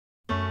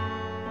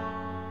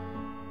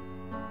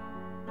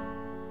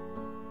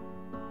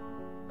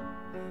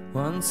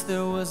Once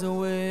there was a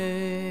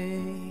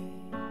way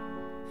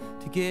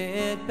to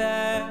get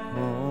back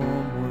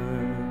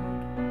homeward.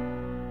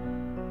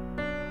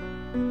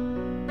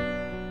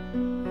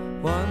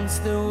 Once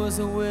there was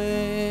a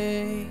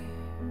way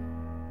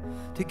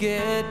to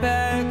get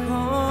back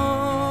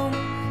home.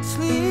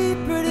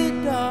 Sleep, pretty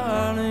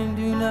darling,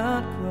 do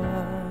not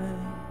cry,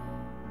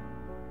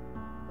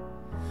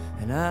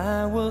 and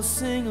I will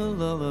sing a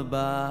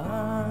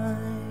lullaby.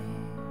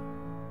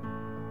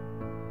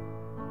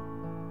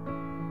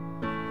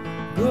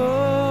 Golden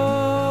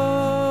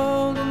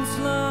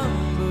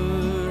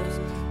slumbers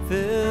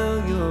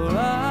fill your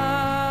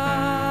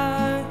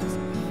eyes,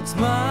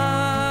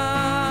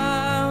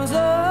 smiles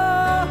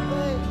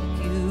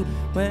awake you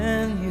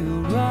when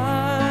you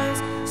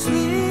rise.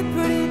 Sleep,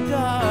 pretty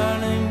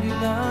darling, do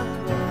not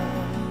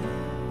cry,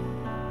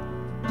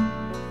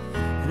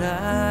 and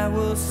I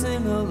will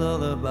sing a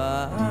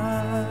lullaby.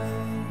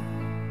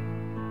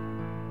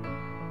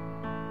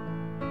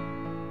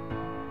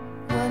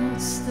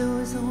 Once there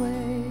was a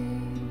way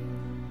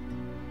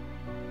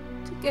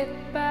to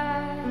get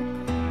back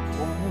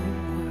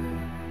homeward.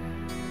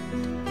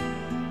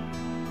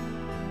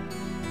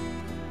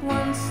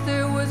 Once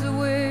there was a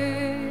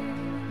way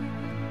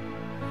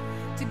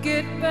to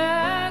get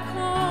back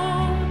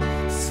home.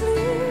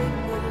 Sleep,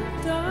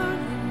 little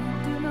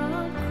darling, do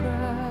not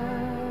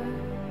cry,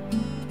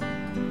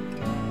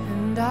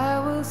 and I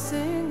will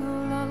sing a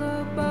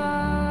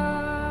lullaby.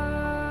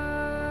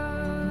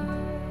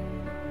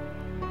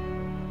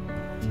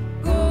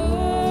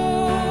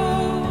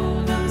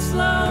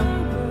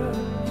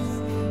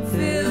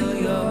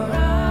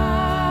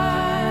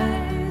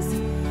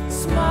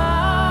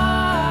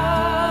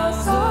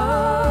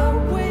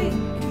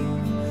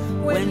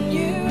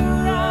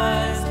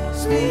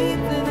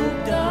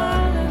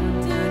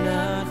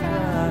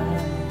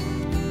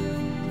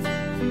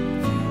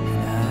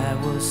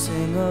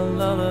 Sing a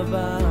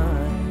lullaby.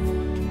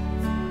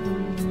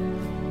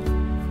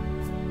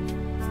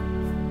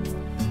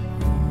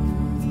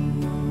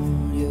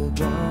 You're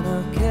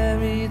gonna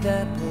carry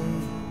that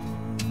weight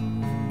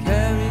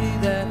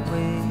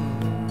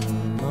a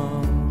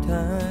long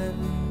time.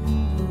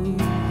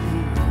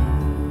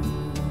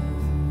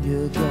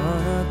 You're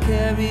gonna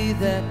carry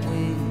that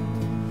weight